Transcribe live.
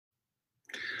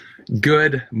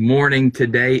Good morning.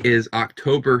 Today is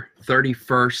October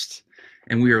 31st,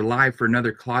 and we are live for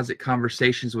another Closet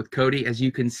Conversations with Cody. As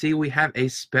you can see, we have a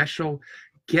special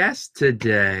guest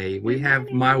today. We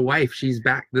have my wife. She's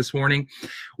back this morning.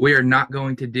 We are not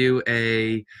going to do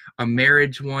a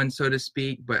marriage one, so to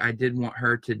speak, but I did want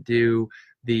her to do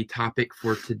the topic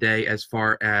for today as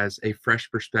far as a fresh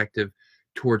perspective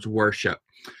towards worship.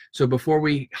 So before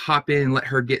we hop in and let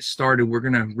her get started, we're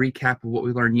going to recap of what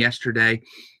we learned yesterday.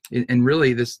 And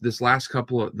really this last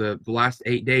couple of the last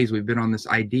 8 days, we've been on this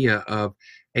idea of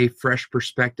a fresh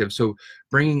perspective. So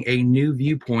bringing a new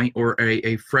viewpoint or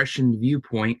a freshened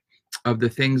viewpoint of the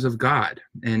things of God.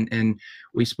 And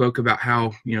we spoke about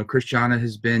how, Christiana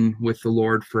has been with the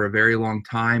Lord for a very long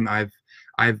time.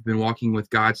 I've been walking with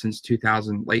God since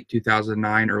late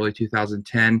 2009, early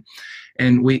 2010.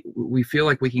 And we feel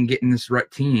like we can get in this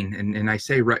routine. And I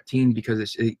say routine because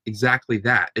it's exactly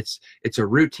that. It's a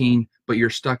routine, but you're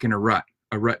stuck in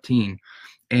a routine.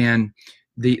 And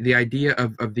the idea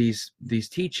of these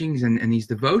teachings and these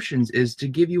devotions is to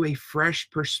give you a fresh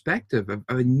perspective of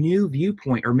a new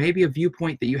viewpoint, or maybe a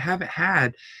viewpoint that you haven't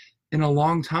had in a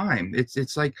long time.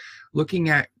 It's like looking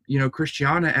at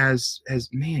Christiana as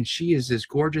man, she is as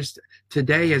gorgeous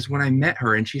today as when I met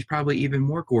her, and she's probably even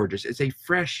more gorgeous. It's a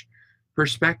fresh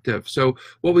perspective. So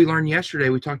what we learned yesterday,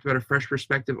 we talked about a fresh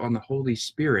perspective on the Holy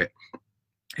Spirit.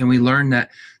 And we learned that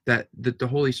the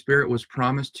Holy Spirit was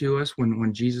promised to us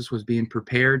when Jesus was being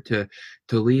prepared to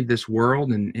leave this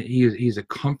world, and he's a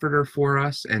comforter for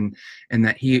us, and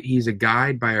that he's a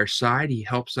guide by our side. He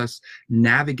helps us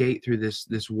navigate through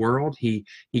this world. He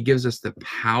gives us the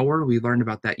power. We learned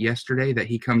about that yesterday, that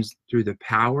he comes through the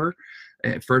power.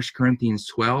 1 Corinthians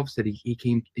 12 said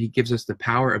he gives us the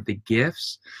power of the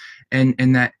gifts, and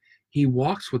that he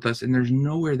walks with us, and there's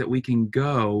nowhere that we can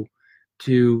go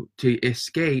to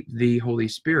escape the Holy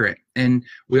Spirit. And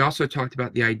we also talked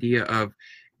about the idea of,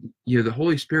 the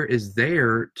Holy Spirit is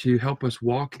there to help us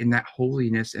walk in that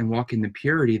holiness and walk in the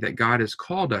purity that God has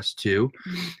called us to.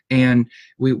 And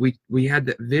we had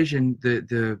that vision,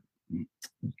 the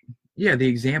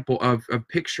example of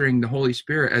picturing the Holy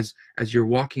Spirit as you're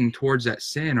walking towards that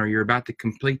sin, or you're about to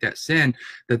complete that sin,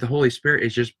 that the Holy Spirit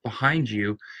is just behind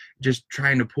you, just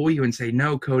trying to pull you and say,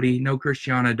 no, Cody, no,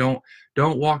 Christiana, don't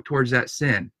walk towards that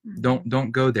sin.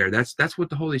 Don't go there. That's what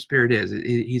the Holy Spirit is.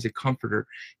 He's a comforter.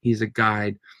 He's a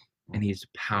guide, and he's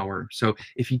power. So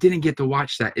if you didn't get to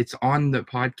watch that, it's on the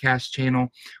podcast channel.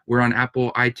 We're on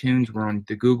Apple iTunes. We're on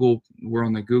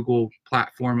the Google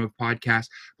platform of podcasts,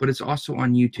 but it's also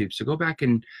on YouTube. So go back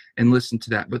and listen to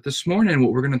that. But this morning,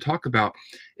 what we're going to talk about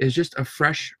is just a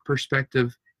fresh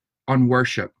perspective on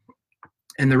worship.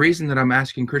 And the reason that I'm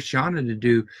asking Christiana to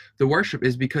do the worship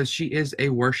is because she is a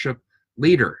worship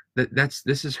leader.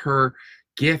 This is her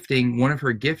gifting. One of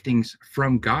her giftings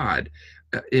from God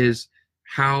is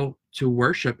how to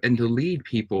worship and to lead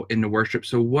people into worship.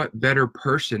 So what better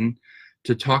person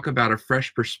to talk about a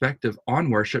fresh perspective on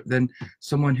worship than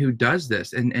someone who does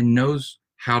this and knows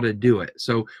how to do it.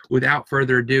 So without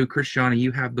further ado, Christiana,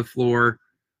 you have the floor.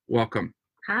 Welcome.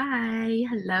 Hi.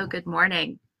 Hello. Good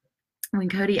morning. When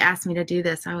Cody asked me to do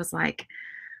this, I was like,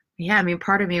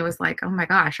 part of me was like, oh my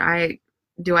gosh, what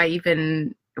do I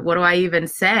even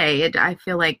say? I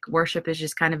feel like worship is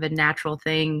just kind of a natural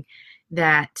thing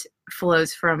that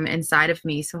flows from inside of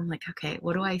me. So I'm like, okay,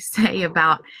 what do I say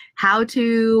about how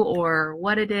to or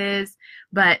what it is?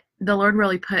 But the Lord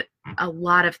really put a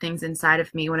lot of things inside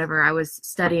of me whenever I was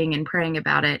studying and praying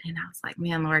about it. And I was like,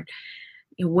 man, Lord,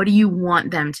 what do you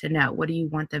want them to know? What do you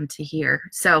want them to hear?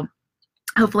 So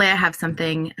hopefully I have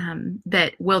something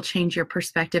that will change your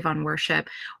perspective on worship,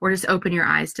 or just open your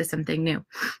eyes to something new.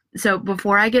 So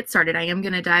before I get started, I am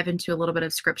going to dive into a little bit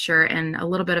of scripture and a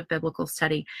little bit of biblical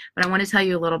study, but I want to tell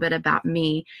you a little bit about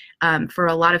me for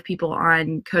a lot of people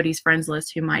on Cody's friends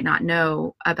list who might not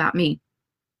know about me.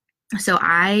 So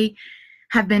I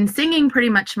have been singing pretty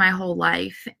much my whole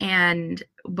life,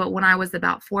 but when I was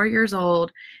about 4 years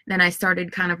old, then I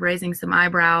started kind of raising some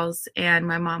eyebrows, and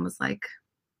my mom was like,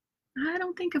 I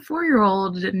don't think a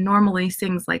 4-year-old normally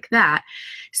sings like that.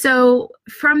 So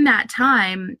from that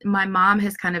time, my mom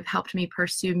has kind of helped me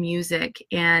pursue music.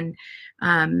 And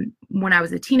when I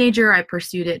was a teenager, I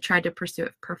tried to pursue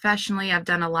it professionally. I've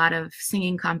done a lot of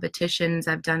singing competitions.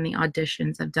 I've done the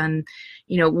auditions. I've done,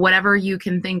 whatever you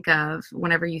can think of.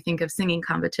 Whenever you think of singing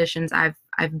competitions,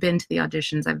 I've been to the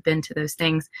auditions. I've been to those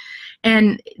things.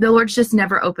 And the Lord's just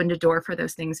never opened a door for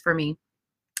those things for me.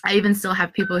 I even still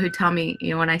have people who tell me,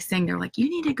 when I sing, they're like, you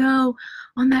need to go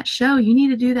on that show. You need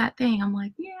to do that thing. I'm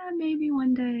like, yeah, maybe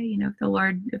one day, if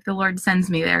the Lord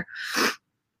sends me there.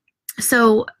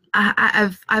 So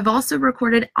I've also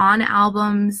recorded on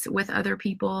albums with other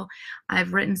people.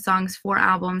 I've written songs for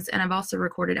albums, and I've also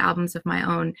recorded albums of my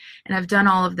own. And I've done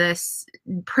all of this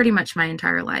pretty much my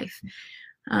entire life.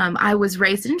 I was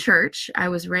raised in church. I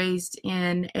was raised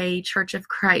in a Church of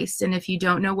Christ. And if you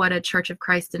don't know what a Church of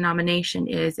Christ denomination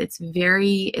is, it's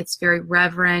very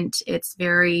reverent. It's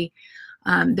very,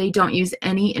 they don't use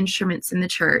any instruments in the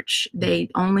church. They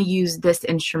only use this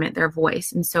instrument, their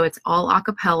voice. And so it's all a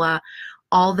cappella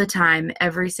all the time,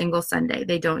 every single Sunday.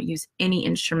 They don't use any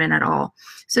instrument at all.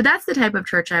 So that's the type of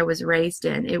church I was raised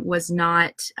in. It was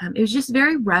not, it was just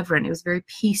very reverent. It was very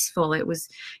peaceful. It was,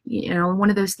 one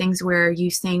of those things where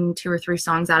you sing 2 or 3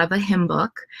 songs out of a hymn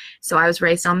book. So I was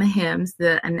raised on the hymns,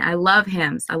 and I love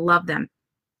hymns. I love them.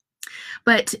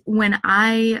 But when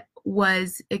I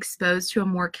was exposed to a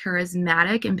more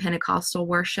charismatic and Pentecostal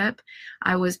worship,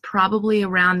 I was probably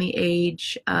around the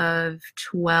age of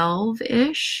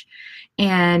 12-ish,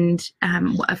 and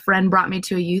a friend brought me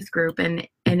to a youth group, and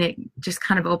it just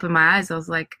kind of opened my eyes. I was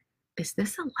like, is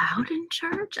this allowed in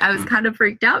church? I was kind of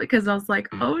freaked out because I was like,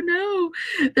 oh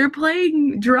no, they're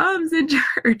playing drums in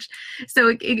church.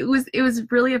 So it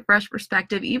was really a fresh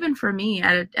perspective, even for me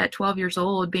at 12 years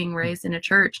old, being raised in a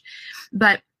church.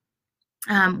 But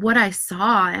what I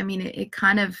saw, I mean, it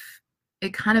kind of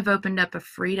opened up a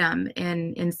freedom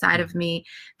inside of me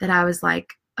that I was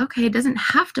like, okay, it doesn't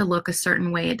have to look a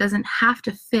certain way. It doesn't have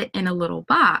to fit in a little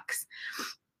box.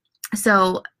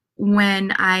 So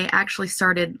when I actually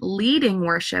started leading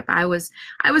worship, I was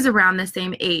around the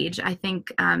same age. I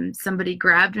think somebody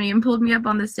grabbed me and pulled me up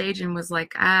on the stage and was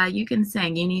like, you can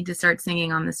sing. You need to start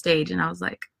singing on the stage. And I was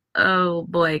like, oh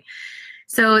boy.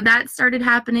 So that started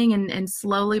happening, and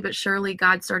slowly but surely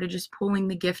God started just pulling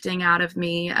the gifting out of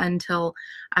me until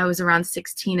I was around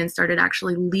 16 and started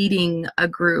actually leading a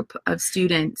group of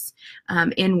students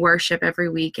in worship every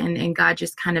week. And God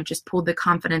just kind of just pulled the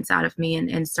confidence out of me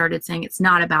and started saying, it's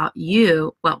not about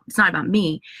you. Well, it's not about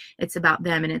me. It's about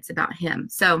them, and it's about him.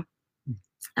 So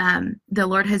the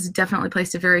Lord has definitely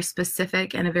placed a very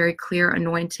specific and a very clear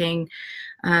anointing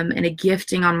and a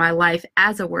gifting on my life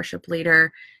as a worship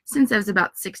leader. Since I was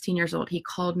about 16 years old, he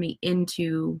called me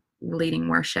into leading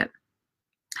worship.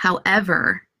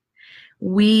 However,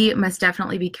 we must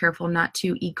definitely be careful not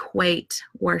to equate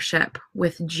worship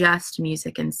with just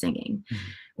music and singing.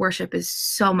 Mm-hmm. Worship is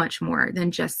so much more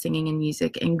than just singing and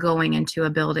music and going into a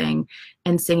building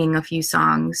and singing a few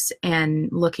songs and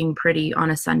looking pretty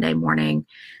on a Sunday morning.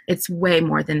 It's way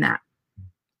more than that.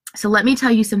 So let me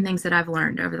tell you some things that I've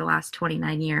learned over the last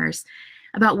 29 years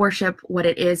about worship, what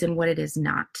it is and what it is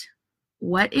not.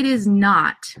 What it is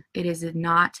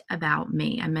not about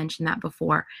me. I mentioned that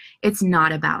before. It's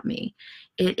not about me.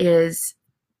 It is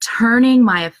turning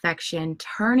my affection,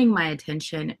 turning my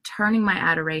attention, turning my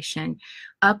adoration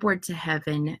upward to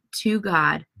heaven, to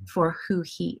God, for who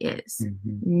he is,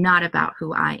 not about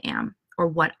who I am or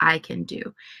what I can do.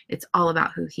 It's all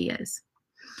about who he is.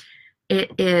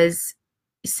 It is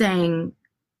saying,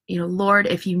 Lord,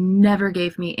 if you never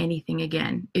gave me anything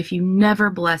again, if you never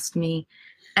blessed me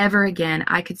ever again,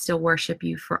 I could still worship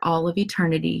you for all of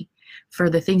eternity, for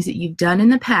the things that you've done in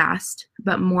the past,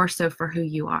 but more so for who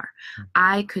you are.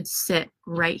 I could sit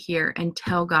right here and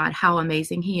tell God how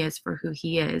amazing he is for who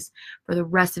he is for the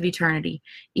rest of eternity,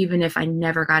 even if I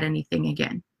never got anything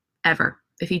again, ever,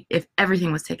 if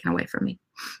everything was taken away from me.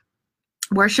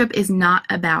 Worship is not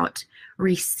about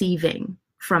receiving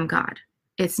from God.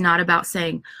 It's not about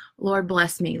saying, Lord,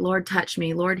 bless me, Lord, touch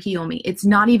me, Lord, heal me. It's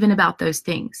not even about those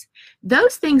things.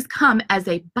 Those things come as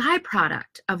a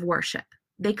byproduct of worship.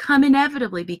 They come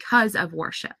inevitably because of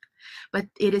worship, but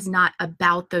it is not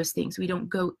about those things. We don't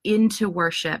go into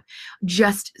worship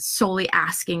just solely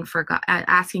asking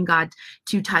God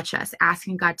to touch us,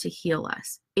 asking God to heal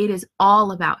us. It is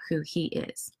all about who he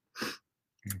is.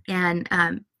 And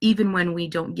even when we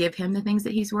don't give him the things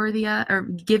that he's worthy of, or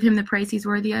give him the praise he's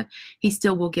worthy of, he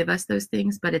still will give us those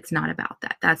things, but it's not about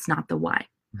that. That's not the why.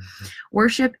 Mm-hmm.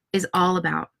 Worship is all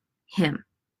about him.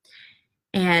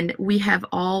 And we've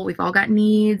all got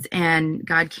needs, and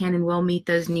God can and will meet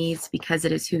those needs because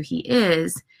it is who he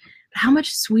is. But how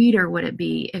much sweeter would it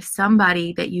be if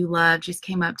somebody that you love just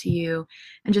came up to you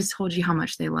and just told you how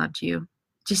much they loved you?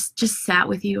 Just sat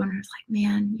with you and was like,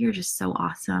 man, you're just so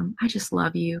awesome. I just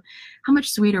love you. How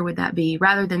much sweeter would that be,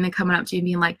 rather than them coming up to you and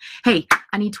being like, hey,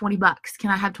 I need $20. Can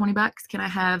I have $20? Can I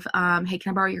have, hey, can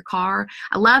I borrow your car?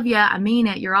 I love you. I mean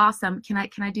it. You're awesome. Can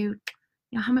I do,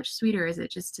 how much sweeter is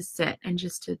it just to sit and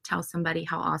just to tell somebody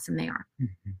how awesome they are?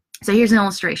 Mm-hmm. So here's an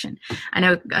illustration. I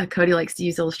know Cody likes to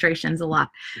use illustrations a lot.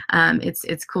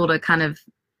 It's cool to kind of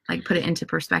like put it into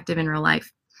perspective in real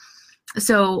life.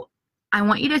 So I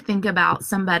want you to think about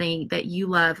somebody that you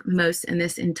love most in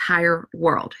this entire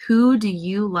world. Who do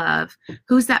you love?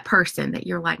 Who's that person that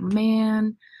you're like,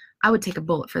 man, I would take a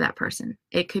bullet for that person?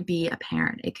 It could be a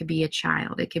parent. It could be a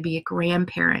child. It could be a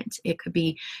grandparent. It could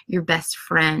be your best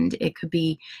friend. It could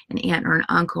be an aunt or an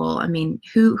uncle. I mean,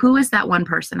 who is that one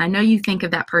person? I know you think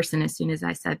of that person as soon as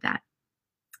I said that.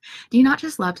 Do you not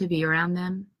just love to be around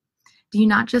them? Do you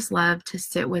not just love to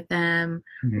sit with them,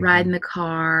 ride in the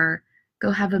car, go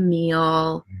have a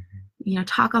meal,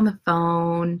 talk on the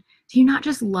phone? Do you not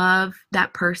just love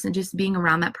that person, just being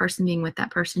around that person, being with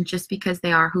that person just because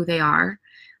they are who they are?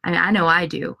 I know I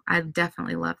do. I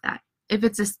definitely love that. If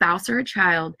it's a spouse or a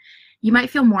child, you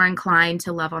might feel more inclined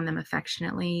to love on them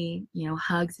affectionately,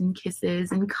 hugs and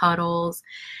kisses and cuddles.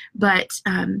 But,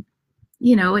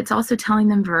 it's also telling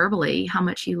them verbally how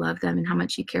much you love them and how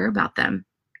much you care about them.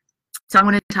 So I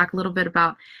want to talk a little bit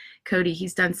about Cody.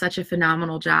 He's done such a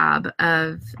phenomenal job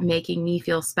of making me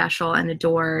feel special and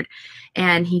adored,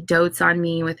 and he dotes on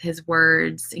me with his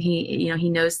words. He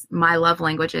knows my love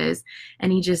languages,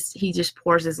 and he just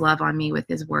pours his love on me with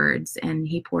his words, and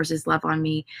he pours his love on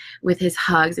me with his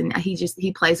hugs, and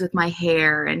he plays with my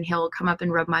hair, and he'll come up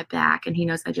and rub my back, and he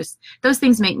knows those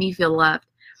things make me feel loved.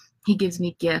 He gives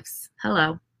me gifts.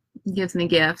 Hello. He gives me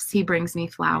gifts. He brings me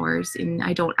flowers, and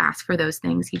I don't ask for those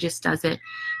things. He just does it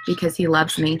because he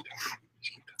loves me.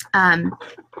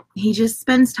 He just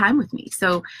spends time with me.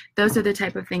 So those are the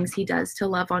type of things he does to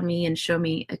love on me and show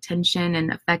me attention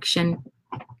and affection.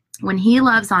 When he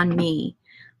loves on me,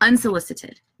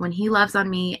 unsolicited, when he loves on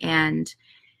me and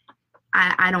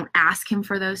I don't ask him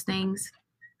for those things,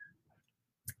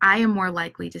 I am more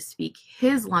likely to speak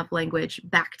his love language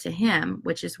back to him,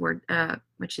 which is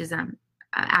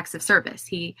acts of service.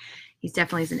 He's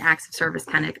definitely an acts of service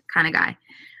kind of guy.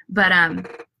 But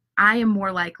I am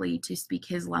more likely to speak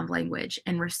his love language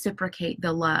and reciprocate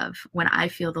the love when I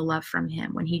feel the love from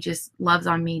him, when he just loves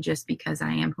on me just because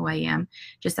I am who I am,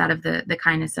 just out of the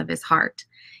kindness of his heart.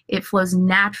 It flows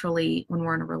naturally when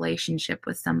we're in a relationship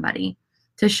with somebody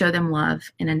to show them love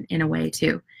in a way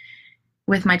too.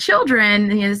 With my children,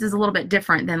 this is a little bit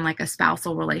different than like a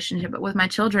spousal relationship, but with my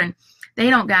children, they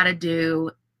don't got to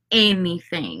do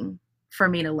anything for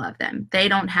me to love them. They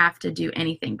don't have to do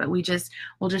anything, but we'll just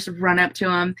run up to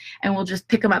them and we'll just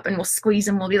pick them up and we'll squeeze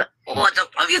them. We'll be like, oh, I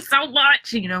just love you so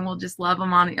much. We'll just love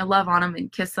on them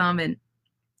and kiss them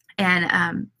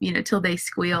and till they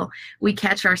squeal. We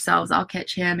catch ourselves. I'll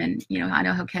catch him, and I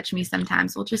know he'll catch me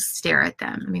sometimes. We'll just stare at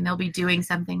them. I mean, they'll be doing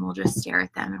something. We'll just stare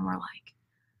at them and we're like,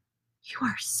 you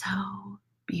are so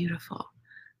beautiful.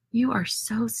 You are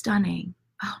so stunning.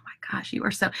 Oh my gosh, you are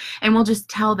so, and we'll just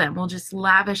tell them, we'll just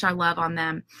lavish our love on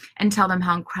them and tell them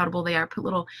how incredible they are, put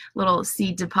little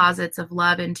seed deposits of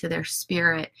love into their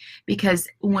spirit, because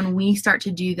when we start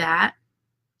to do that,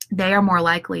 they are more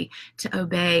likely to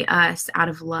obey us out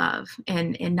of love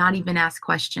and not even ask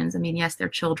questions. I mean, yes, they're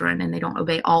children and they don't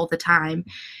obey all the time,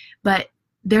 but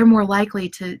they're more likely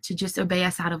to just obey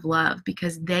us out of love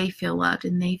because they feel loved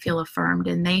and they feel affirmed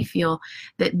and they feel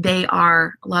that they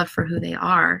are loved for who they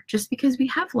are, just because we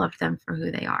have loved them for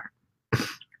who they are.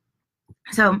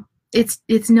 So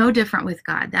it's no different with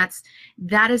God.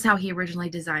 That is how he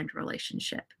originally designed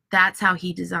relationship. That's how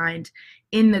he designed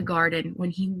in the garden when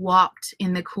he walked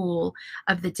in the cool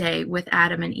of the day with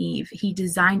Adam and Eve. He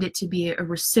designed it to be a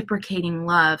reciprocating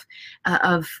love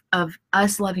of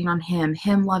us loving on him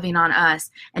loving on us,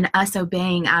 and us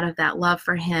obeying out of that love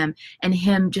for him, and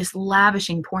him just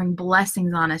lavishing, pouring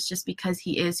blessings on us just because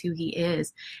he is who he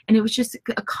is. And it was just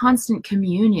a constant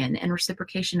communion and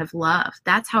reciprocation of love.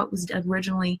 That's how it was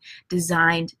originally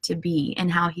designed to be, and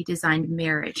how he designed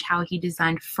marriage, how he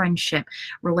designed friendship,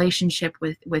 relationship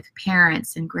with parents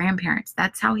and grandparents.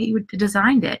 That's how he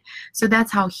designed it. So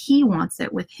that's how he wants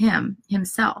it with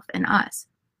himself and us.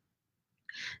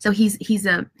 So he's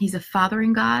a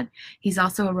fathering God. He's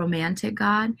also a romantic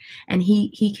God, and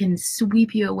he can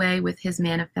sweep you away with his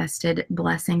manifested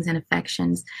blessings and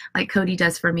affections, like Cody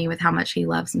does for me with how much he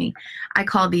loves me. I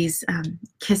call these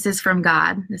kisses from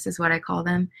God. This is what I call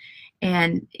them.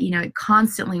 And, it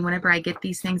constantly, whenever I get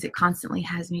these things, it constantly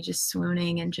has me just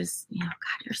swooning and just, God,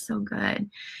 you're so good.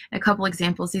 A couple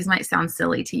examples, these might sound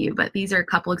silly to you, but these are a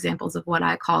couple examples of what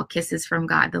I call kisses from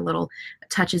God, the little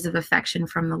touches of affection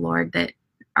from the Lord that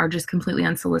are just completely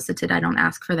unsolicited. I don't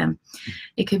ask for them.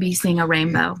 It could be seeing a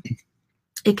rainbow.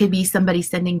 It could be somebody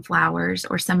sending flowers,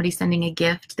 or somebody sending a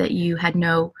gift that you didn't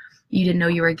know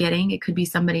you were getting. It could be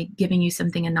somebody giving you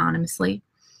something anonymously.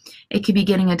 It could be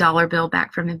getting a dollar bill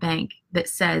back from the bank that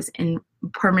says in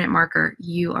permanent marker,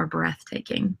 you are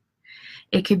breathtaking.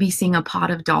 It could be seeing a pod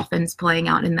of dolphins playing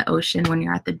out in the ocean when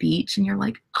you're at the beach and you're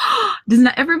like, oh, Does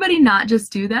not everybody not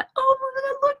just do that? Oh,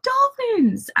 look,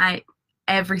 dolphins.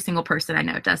 Every single person I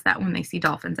know does that when they see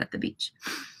dolphins at the beach.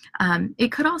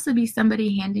 It could also be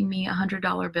somebody handing me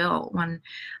 $100 bill when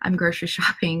I'm grocery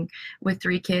shopping with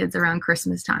 3 kids around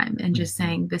Christmas time and just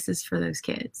saying, this is for those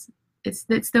kids.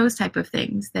 It's those type of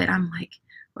things that I'm like,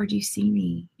 Lord, you see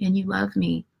me and you love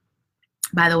me.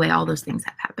 By the way, all those things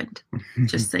have happened,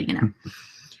 just so you know.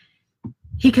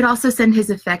 He could also send his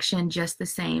affection just the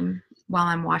same while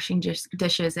I'm washing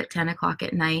dishes at 10 o'clock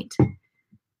at night.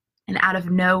 And out of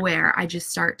nowhere, I just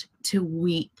start to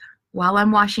weep while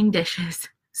I'm washing dishes,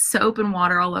 soap and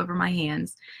water all over my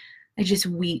hands. I just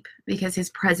weep because his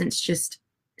presence just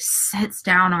sits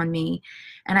down on me,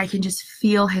 and I can just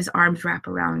feel his arms wrap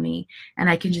around me, and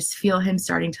I can just feel him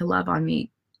starting to love on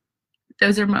me.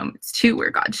 Those are moments too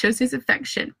where God shows his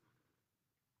affection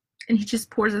and he just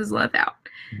pours his love out.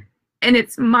 And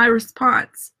it's my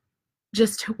response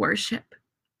just to worship,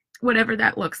 whatever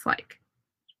that looks like.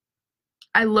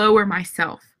 I lower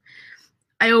myself.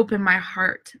 I open my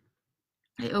heart.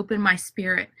 I open my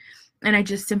spirit, and I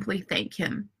just simply thank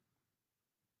him.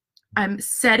 I'm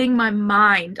setting my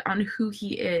mind on who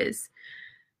he is.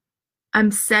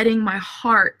 I'm setting my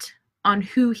heart on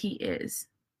who he is.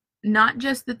 Not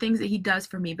just the things that he does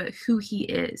for me, but who he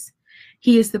is.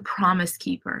 He is the promise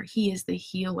keeper. He is the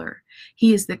healer.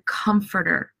 He is the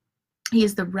comforter. He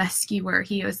is the rescuer.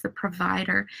 He is the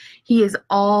provider. He is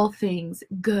all things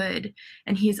good,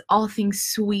 and he is all things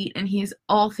sweet, and he is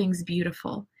all things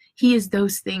beautiful. He is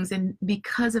those things, and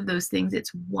because of those things,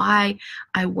 it's why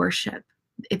I worship.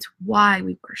 It's why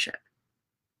we worship.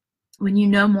 When you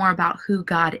know more about who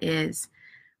God is,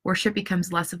 worship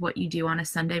becomes less of what you do on a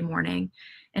Sunday morning,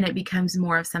 and it becomes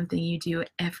more of something you do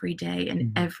every day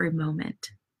and every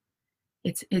moment.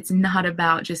 It's not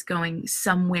about just going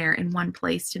somewhere in one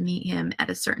place to meet him at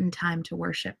a certain time to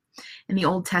worship. In the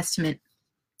Old Testament,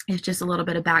 it's just a little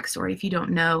bit of backstory. If you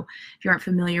don't know, if you aren't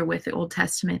familiar with the Old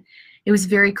Testament, it was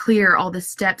very clear all the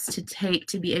steps to take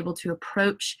to be able to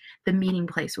approach the meeting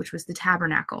place, which was the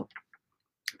tabernacle.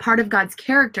 Part of God's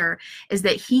character is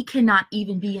that he cannot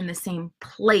even be in the same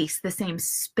place, the same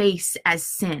space as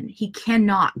sin. He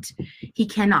cannot.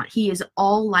 He is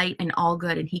all light and all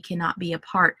good, and he cannot be a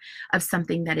part of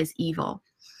something that is evil.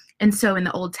 And so in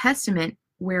the Old Testament,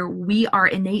 where we are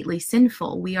innately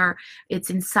sinful, it's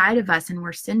inside of us and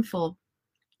we're sinful,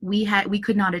 we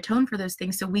could not atone for those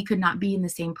things, so we could not be in the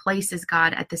same place as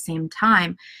God at the same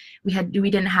time. We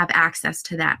didn't have access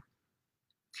to that.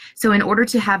 So in order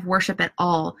to have worship at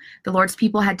all, the Lord's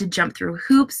people had to jump through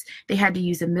hoops. They had to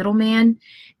use a middleman.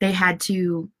 They had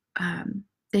to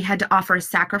offer a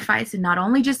sacrifice, and not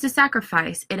only just a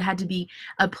sacrifice, it had to be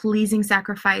a pleasing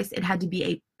sacrifice. It had to be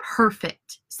a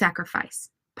perfect sacrifice.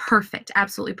 Perfect,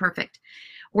 absolutely perfect.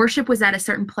 Worship was at a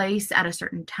certain place at a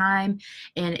certain time,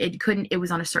 and it was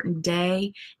on a certain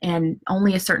day, and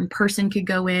only a certain person could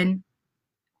go in,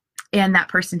 and that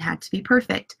person had to be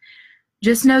perfect.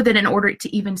 Just know that in order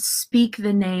to even speak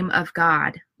the name of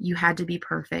God, you had to be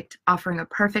perfect, offering a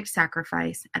perfect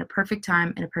sacrifice at a perfect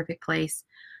time in a perfect place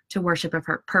to worship a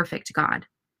perfect God.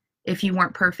 If you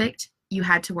weren't perfect, you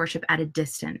had to worship at a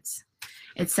distance.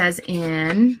 It says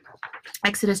in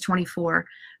Exodus 24,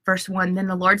 verse 1, "Then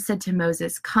the Lord said to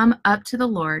Moses, 'Come up to the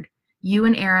Lord, you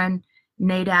and Aaron,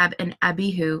 Nadab and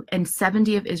Abihu, and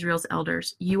 70 of Israel's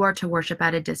elders. You are to worship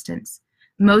at a distance.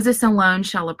 Moses alone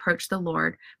shall approach the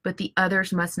Lord, but the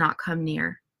others must not come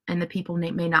near, and the people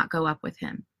may not go up with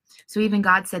him.'" So even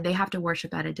God said they have to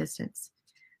worship at a distance.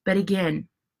 But again,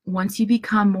 once you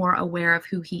become more aware of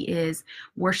who he is,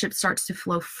 worship starts to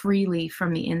flow freely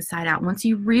from the inside out. Once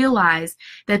you realize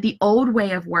that the old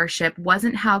way of worship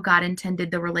wasn't how God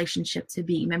intended the relationship to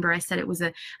be. Remember, I said it was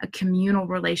a communal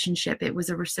relationship. It was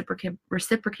a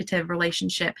reciprocative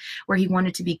relationship where he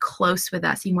wanted to be close with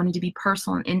us. He wanted to be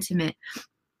personal and intimate.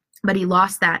 But he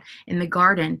lost that in the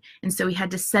garden. And so he had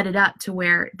to set it up to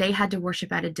where they had to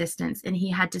worship at a distance, and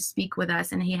he had to speak with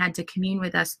us, and he had to commune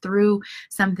with us through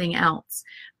something else.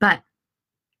 But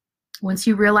once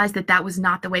you realize that that was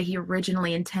not the way he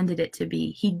originally intended it to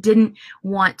be, he didn't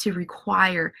want to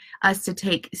require us to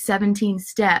take 17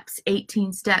 steps,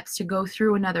 18 steps to go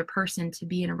through another person to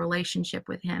be in a relationship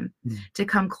with him, to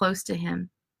come close to him.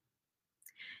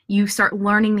 You start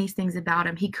learning these things about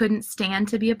him. He couldn't stand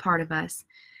to be a part of us.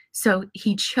 So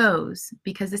he chose,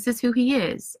 because this is who he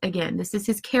is, again, this is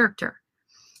his character.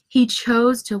 He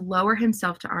chose to lower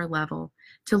himself to our level,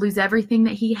 to lose everything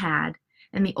that he had,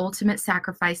 and the ultimate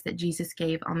sacrifice that Jesus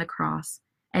gave on the cross.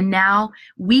 And now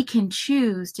we can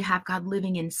choose to have God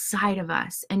living inside of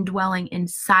us and dwelling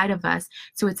inside of us.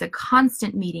 So it's a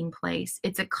constant meeting place.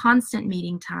 It's a constant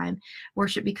meeting time.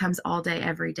 Worship becomes all day,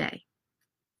 every day.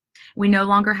 We no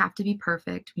longer have to be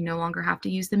perfect. We no longer have to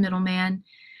use the middleman.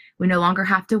 We no longer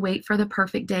have to wait for the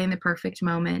perfect day and the perfect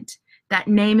moment. That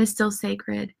name is still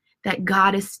sacred. That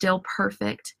God is still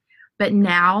perfect. But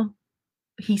now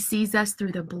he sees us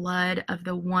through the blood of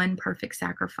the one perfect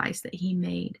sacrifice that he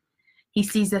made. He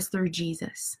sees us through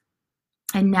Jesus.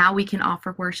 And now we can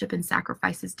offer worship and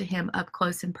sacrifices to him up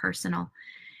close and personal.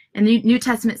 And the New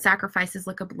Testament sacrifices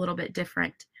look a little bit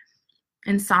different.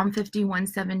 In Psalm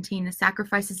 51:17, the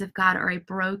sacrifices of God are a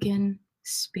broken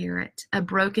spirit, a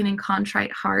broken and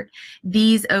contrite heart.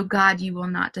 These, O God, you will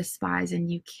not despise,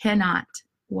 and you cannot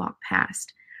walk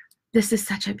past. This is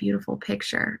such a beautiful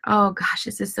picture. Oh gosh,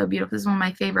 this is so beautiful. This is one of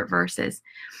my favorite verses.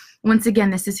 Once again,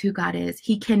 this is who God is.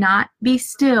 He cannot be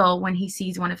still when he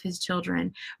sees one of his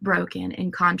children broken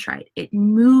and contrite. It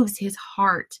moves his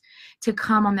heart to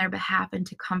come on their behalf and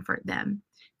to comfort them.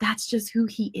 That's just who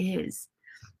he is.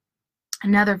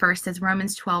 Another verse says,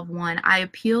 Romans 12:1, I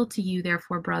appeal to you,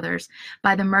 therefore, brothers,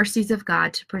 by the mercies of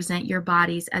God, to present your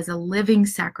bodies as a living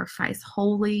sacrifice,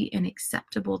 holy and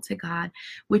acceptable to God,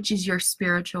 which is your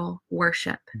spiritual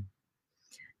worship.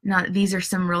 Now, these are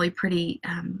some really pretty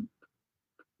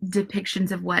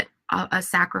depictions of what a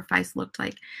sacrifice looked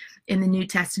like in the New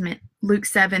Testament. Luke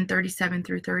 7:37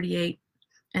 through 38.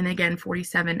 And again,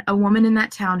 47, a woman in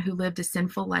that town who lived a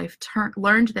sinful life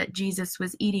learned that Jesus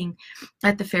was eating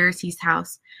at the Pharisee's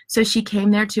house. So she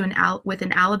came there with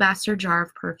an alabaster jar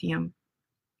of perfume.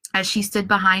 As she stood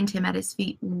behind him at his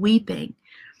feet, weeping,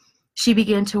 she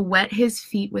began to wet his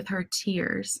feet with her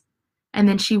tears, and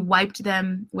then she wiped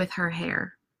them with her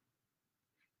hair,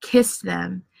 kissed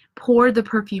them, poured the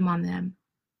perfume on them.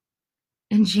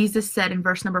 And Jesus said in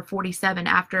verse number 47,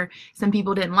 after some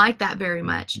people didn't like that very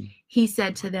much, he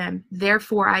said to them,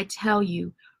 therefore I tell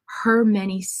you, her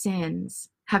many sins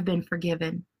have been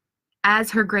forgiven,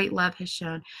 as her great love has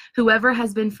shown. Whoever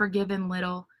has been forgiven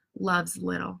little loves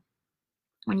little.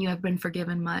 When you have been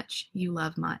forgiven much, you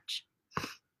love much.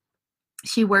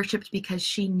 She worshiped because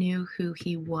she knew who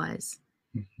he was.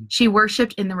 She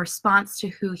worshiped in the response to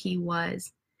who he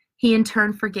was. He in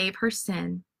turn forgave her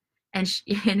sin. And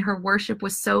her worship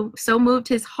was so moved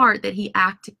his heart that he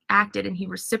acted and he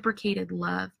reciprocated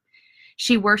love.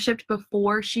 She worshiped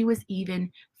before she was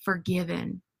even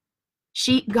forgiven.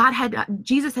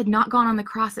 Jesus had not gone on the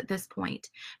cross at this point,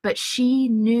 but she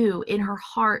knew in her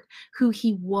heart who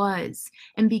he was.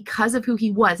 And because of who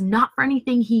he was, not for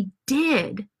anything he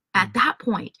did at that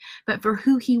point, but for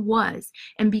who he was.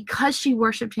 And because she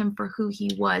worshiped him for who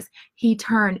he was, he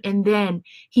turned and then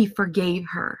he forgave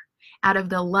her. Out of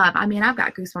the love. I mean, I've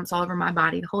got goosebumps all over my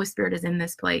body. The Holy Spirit is in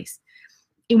this place.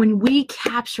 And when we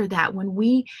capture that, when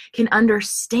we can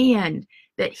understand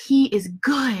that he is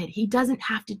good, he doesn't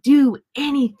have to do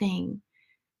anything,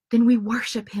 then we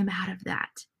worship him out of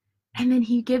that. And then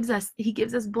he gives us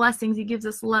blessings, he gives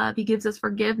us love, he gives us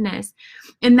forgiveness.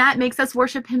 And that makes us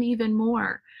worship him even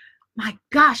more. My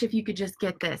gosh, if you could just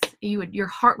get this, your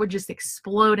heart would just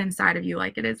explode inside of you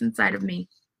like it is inside of me.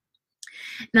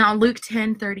 Now, Luke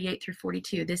 10:38 through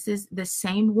 42, this is the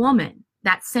same woman,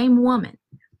 that same woman.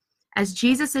 As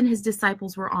Jesus and his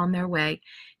disciples were on their way,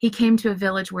 he came to a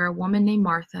village where a woman named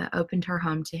Martha opened her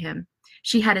home to him.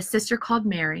 She had a sister called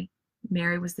Mary.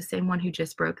 Mary was the same one who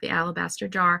just broke the alabaster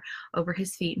jar over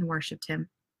his feet and worshiped him.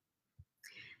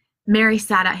 Mary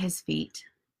sat at his feet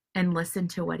and listened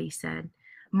to what he said.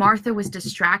 Martha was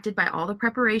distracted by all the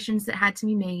preparations that had to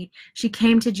be made. She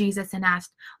came to Jesus and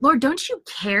asked, Lord, don't you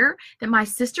care that my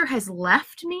sister has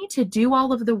left me to do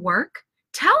all of the work?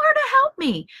 Tell her to help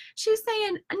me. She's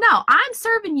saying, no, I'm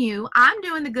serving you. I'm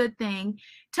doing the good thing.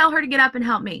 Tell her to get up and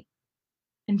help me.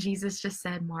 And Jesus just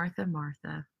said, Martha,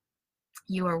 Martha,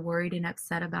 you are worried and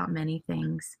upset about many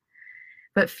things,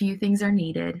 but few things are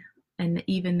needed. And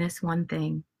even this one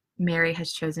thing, Mary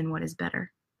has chosen what is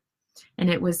better. And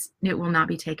it will not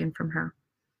be taken from her.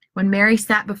 When Mary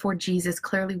sat before Jesus,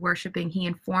 clearly worshiping, he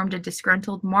informed a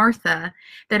disgruntled Martha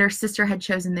that her sister had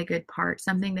chosen the good part,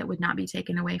 something that would not be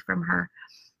taken away from her.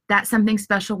 That something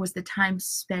special was the time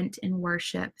spent in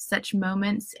worship. Such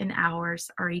moments and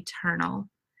hours are eternal.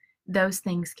 Those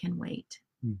things can wait.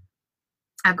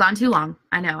 I've gone too long.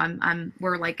 I know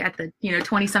we're like at the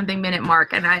 20-something minute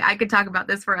mark, and I could talk about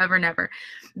this forever and ever.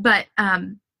 But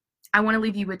I want to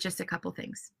leave you with just a couple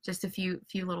things, just a few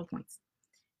little points.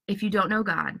 If you don't know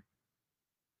God,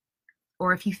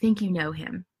 or if you think you know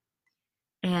him,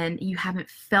 and you haven't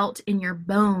felt in your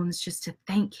bones just to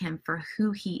thank him for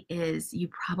who he is, you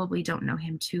probably don't know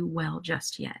him too well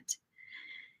just yet.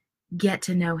 Get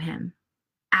to know him.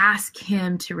 Ask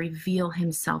him to reveal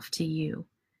himself to you.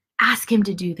 Ask him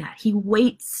to do that. He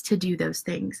waits to do those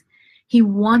things. He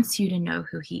wants you to know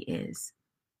who he is.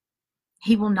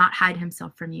 He will not hide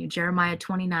himself from you. Jeremiah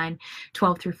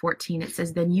 29:12-14, it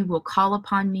says, then you will call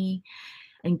upon me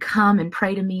and come and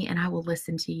pray to me, and I will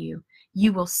listen to you.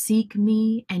 You will seek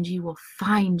me and you will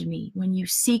find me. When you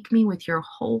seek me with your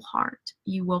whole heart,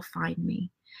 you will find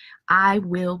me. I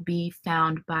will be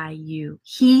found by you.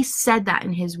 He said that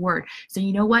in his word. So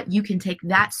you know what? You can take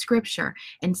that scripture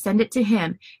and send it to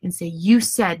him and say, you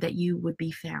said that you would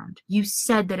be found. You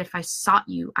said that if I sought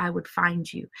you, I would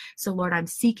find you. So Lord, I'm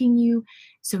seeking you.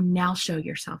 So now show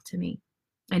yourself to me.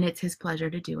 And it's his pleasure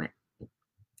to do it.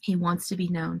 He wants to be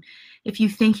known. If you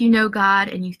think you know God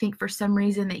and you think for some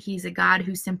reason that he's a God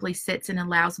who simply sits and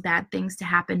allows bad things to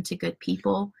happen to good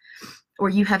people, or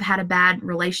you have had a bad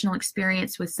relational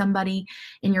experience with somebody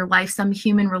in your life, some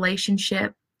human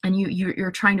relationship, and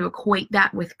you're trying to equate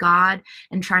that with God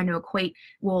and trying to equate,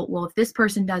 well, if this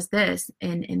person does this,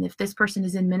 and if this person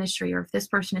is in ministry, or if this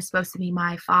person is supposed to be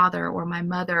my father or my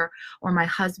mother or my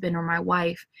husband or my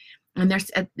wife, and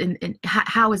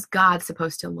how is God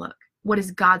supposed to look? What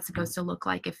is God supposed to look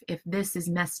like if this is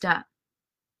messed up?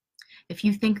 If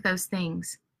you think those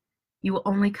things, you will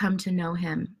only come to know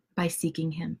him by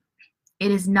seeking him. It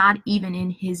is not even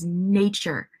in his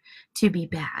nature to be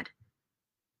bad.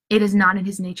 It is not in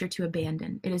his nature to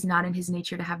abandon. It is not in his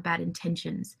nature to have bad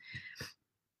intentions,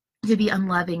 to be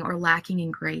unloving or lacking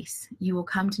in grace. You will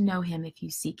come to know him if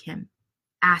you seek him.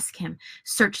 Ask him.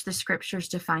 Search the scriptures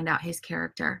to find out his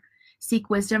character. Seek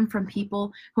wisdom from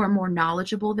people who are more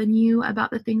knowledgeable than you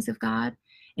about the things of God.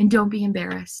 And don't be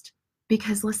embarrassed,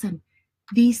 because listen,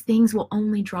 these things will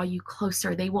only draw you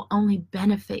closer. They will only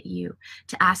benefit you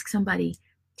to ask somebody,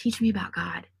 teach me about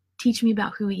God. Teach me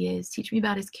about who he is. Teach me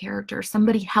about his character.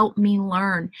 Somebody help me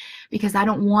learn, because I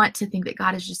don't want to think that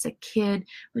God is just a kid.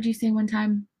 What did you say one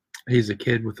time? He's a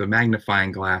kid with a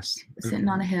magnifying glass. Sitting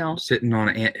on a hill. Sitting on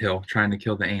an anthill trying to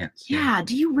kill the ants. Yeah.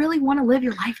 Do you really want to live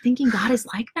your life thinking God is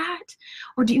like that?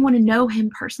 Or do you want to know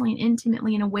him personally and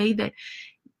intimately in a way that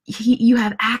you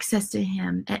have access to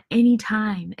him at any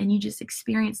time and you just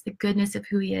experience the goodness of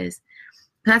who he is?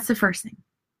 That's the first thing.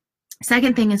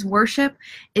 Second thing is, worship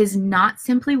is not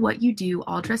simply what you do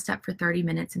all dressed up for 30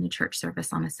 minutes in a church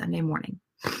service on a Sunday morning.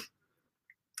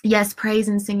 Yes, praise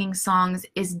and singing songs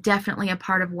is definitely a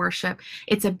part of worship.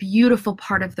 It's a beautiful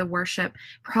part of the worship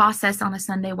process on a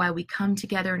Sunday, while we come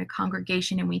together in a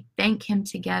congregation and we thank him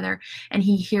together, and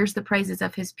he hears the praises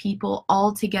of his people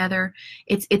all together.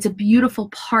 It's a beautiful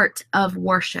part of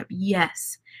worship,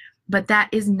 yes, but that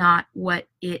is not what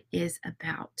it is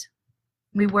about.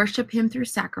 We worship him through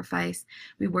sacrifice.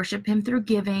 We worship him through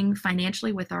giving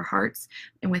financially with our hearts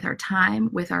and with our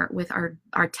time, with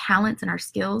our talents and our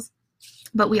skills.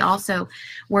 But we also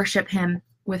worship him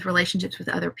with relationships with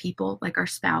other people, like our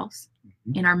spouse.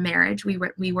 In our marriage, we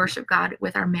worship God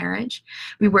with our marriage.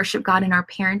 We worship God in our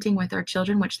parenting with our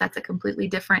children, which that's a completely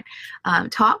different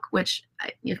talk, which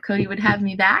if Cody would have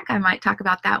me back, I might talk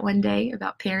about that one day,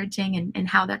 about parenting and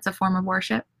how that's a form of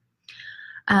worship.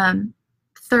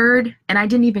 Third, and I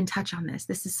didn't even touch on this.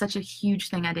 This is such a huge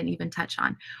thing I didn't even touch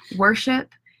on.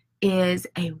 Worship is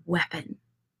a weapon.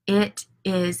 It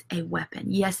is a weapon.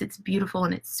 Yes, it's beautiful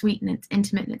and it's sweet and it's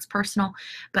intimate and it's personal,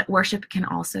 but worship can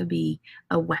also be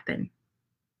a weapon.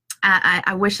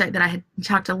 I wish that I had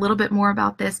talked a little bit more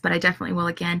about this, but I definitely will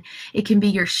again. It can be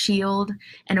your shield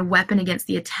and a weapon against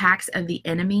the attacks of the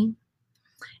enemy.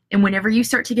 And whenever you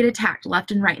start to get attacked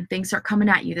left and right and things start coming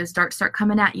at you, those darts start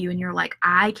coming at you and you're like,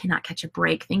 I cannot catch a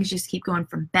break. Things just keep going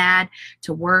from bad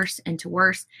to worse and to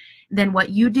worse. Then what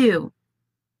you do,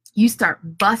 you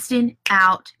start busting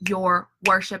out your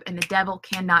worship, and the devil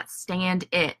cannot stand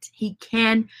it. He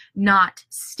cannot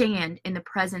stand in the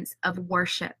presence of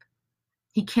worship.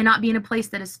 He cannot be in a place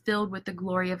that is filled with the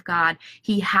glory of God.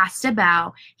 He has to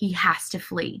bow. He has to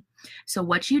flee. So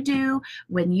what you do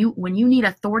when you need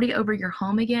authority over your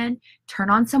home again, turn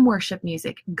on some worship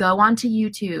music. Go onto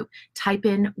YouTube, type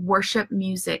in worship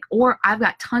music, or I've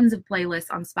got tons of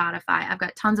playlists on Spotify. I've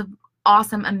got tons of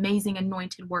awesome, amazing,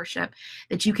 anointed worship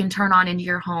that you can turn on into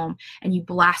your home, and you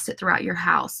blast it throughout your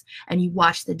house, and you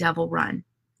watch the devil run.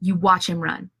 You watch him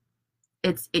run.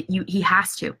 He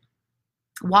has to.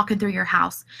 Walking through your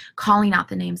house, calling out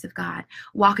the names of God,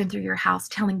 walking through your house,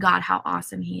 telling God how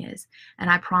awesome he is.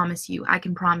 And I promise you, I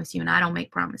can promise you, and I don't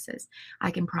make promises, I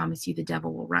can promise you the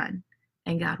devil will run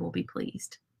and God will be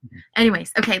pleased.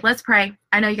 Anyways, okay, let's pray.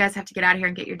 I know you guys have to get out of here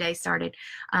and get your day started.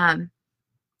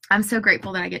 I'm so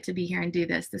grateful that I get to be here and do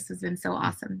this. This has been so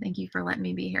awesome. Thank you for letting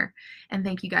me be here. And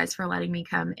thank you guys for letting me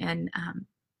come and,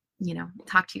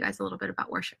 talk to you guys a little bit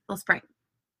about worship. Let's pray.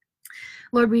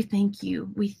 Lord, we thank you.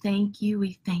 We thank you.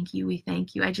 We thank you. We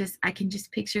thank you. I can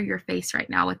just picture your face right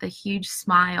now with a huge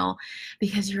smile,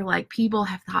 because you're like, people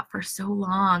have thought for so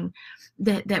long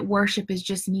that worship is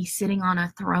just me sitting on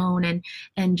a throne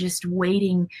and just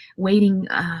waiting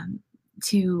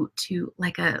to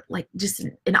like just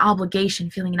an obligation,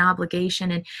 feeling an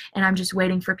obligation, and I'm just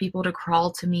waiting for people to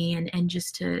crawl to me and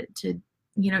just to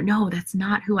no, that's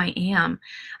not who I am.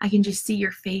 I can just see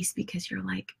your face, because you're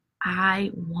like, I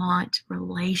want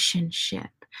relationship.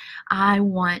 I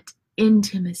want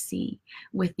intimacy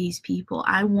with these people.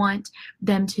 I want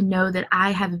them to know that I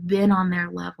have been on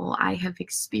their level. I have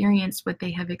experienced what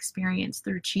they have experienced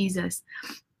through Jesus.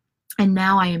 And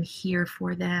now I am here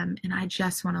for them, and I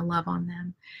just want to love on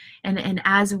them. And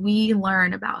as we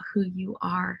learn about who you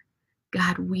are,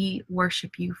 God, we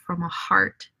worship you from a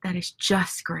heart that is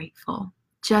just grateful,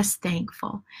 just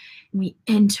thankful. And we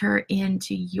enter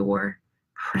into your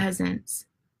presence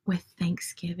with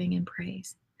thanksgiving and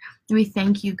praise. And we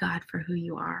thank you, God, for who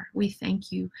you are. We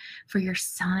thank you for your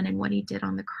Son and what he did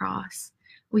on the cross.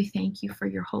 We thank you for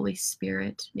your Holy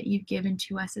Spirit that you've given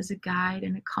to us as a guide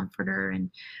and a comforter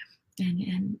and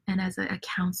as a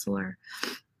counselor.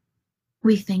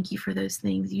 We thank you for those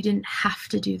things. You didn't have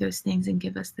to do those things and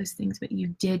give us those things, but you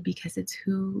did, because it's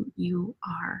who you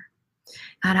are.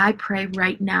 God, I pray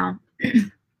right now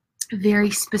very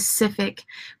specific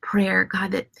prayer,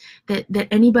 God, that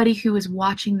anybody who is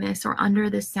watching this or under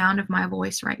the sound of my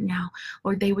voice right now,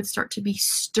 Lord, they would start to be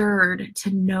stirred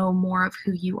to know more of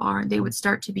who you are. They would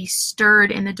start to be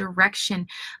stirred in the direction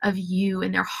of you,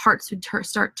 and their hearts would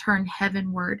start turn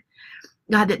heavenward.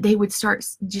 God, that they would start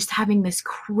just having this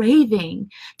craving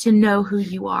to know who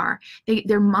you are.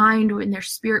 Their mind and their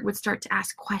spirit would start to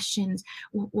ask questions.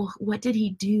 Well, what did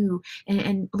he do?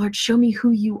 And Lord, show me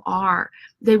who you are.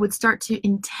 They would start to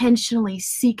intentionally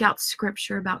seek out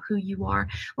scripture about who you are,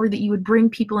 or that you would bring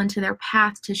people into their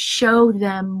path to show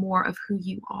them more of who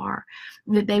you are.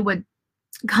 That they would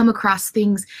come across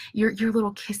things, your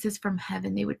little kisses from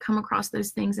heaven. They would come across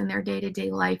those things in their day-to-day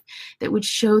life that would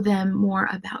show them more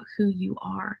about who you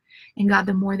are. And God,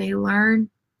 the more they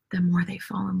learn, the more they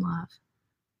fall in love.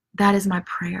 That is my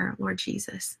prayer, Lord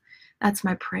Jesus. That's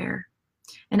my prayer.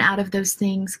 And out of those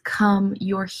things come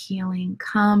your healing,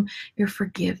 come your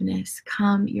forgiveness,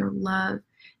 come your love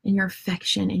and your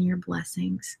affection and your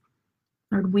blessings.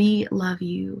 Lord, we love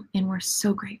you, and we're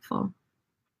so grateful.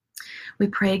 We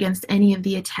pray against any of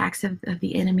the attacks of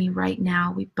the enemy right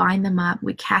now. We bind them up.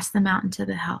 We cast them out into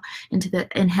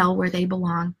hell where they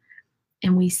belong.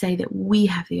 And we say that we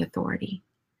have the authority.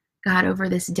 God, over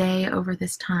this day, over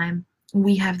this time,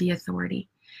 we have the authority.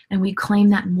 And we claim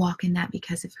that and walk in that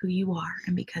because of who you are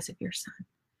and because of your Son.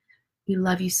 We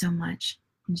love you so much.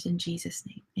 It's in Jesus'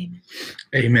 name. Amen.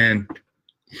 Amen.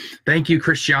 Thank you,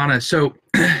 Christiana. So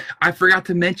I forgot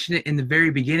to mention it in the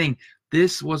very beginning.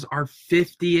 This was our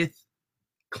 50th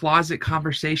closet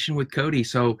conversation with Cody.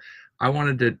 So I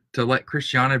wanted to let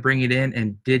Christiana bring it in,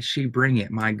 and did she bring it?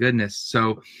 My goodness.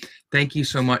 So thank you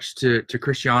so much to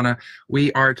Christiana. We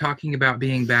are talking about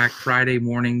being back Friday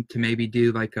morning to maybe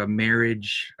do like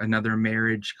another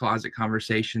marriage closet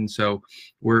conversation. So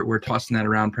we're tossing that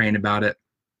around, praying about it.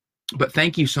 But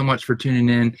thank you so much for tuning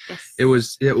in. Yes. It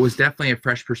was definitely a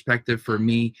fresh perspective for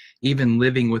me, even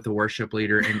living with a worship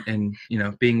leader and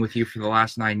being with you for the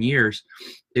last 9 years.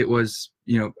 It was,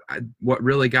 what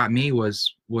really got me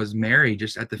was Mary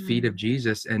just at the feet of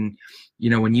Jesus. And,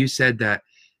 when you said that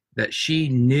she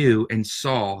knew and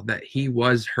saw that he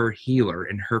was her healer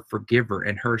and her forgiver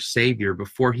and her savior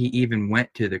before he even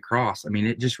went to the cross. I mean,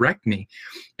 it just wrecked me.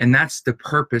 And that's the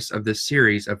purpose of this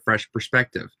series of Fresh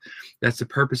Perspective. That's the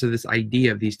purpose of this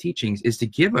idea of these teachings, is to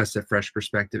give us a fresh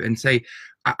perspective and say,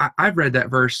 I've read that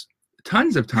verse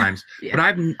tons of times, Yeah.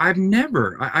 but I've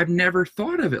never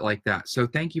thought of it like that. So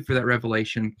thank you for that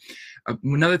revelation.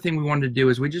 Another thing we wanted to do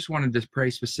is we just wanted to pray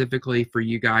specifically for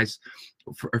you guys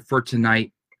for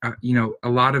tonight. A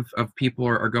lot of people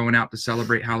are going out to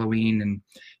celebrate Halloween, and,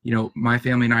 my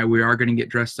family and I, we are going to get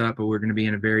dressed up, but we're going to be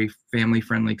in a very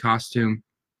family-friendly costume.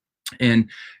 And,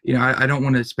 I don't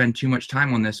want to spend too much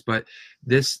time on this, but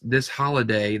this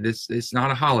holiday, it's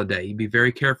not a holiday. Be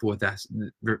very careful with that.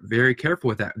 Very careful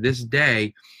with that. This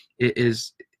day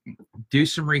is, do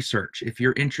some research. If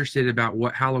you're interested about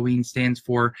what Halloween stands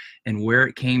for and where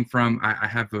it came from, I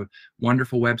have a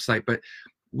wonderful website, but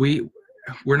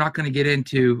we're not going to get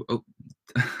into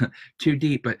too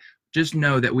deep, but just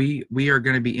know that we are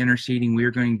going to be interceding. We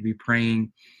are going to be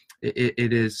praying.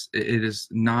 It is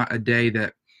not a day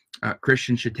that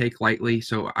Christians should take lightly.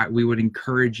 So we would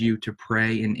encourage you to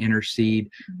pray and intercede,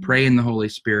 pray in the Holy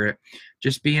Spirit.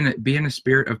 Just be in a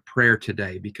spirit of prayer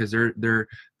today, because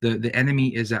the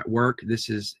enemy is at work. This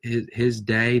is his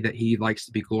day that he likes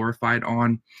to be glorified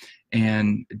on,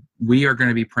 and we are going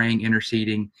to be praying,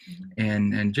 interceding,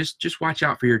 and just watch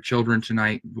out for your children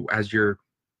tonight as you're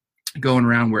going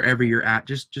around wherever you're at.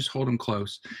 Just hold them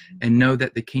close, and know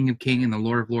that the King of Kings and the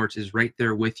Lord of Lords is right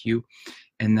there with you.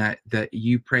 And that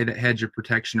you pray that hedge of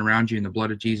protection around you and the blood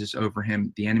of Jesus over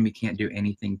him. The enemy can't do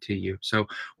anything to you. So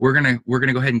we're gonna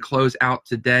go ahead and close out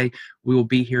today. We will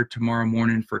be here tomorrow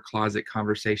morning for Closet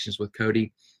Conversations with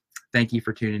Cody. Thank you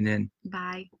for tuning in.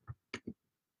 Bye.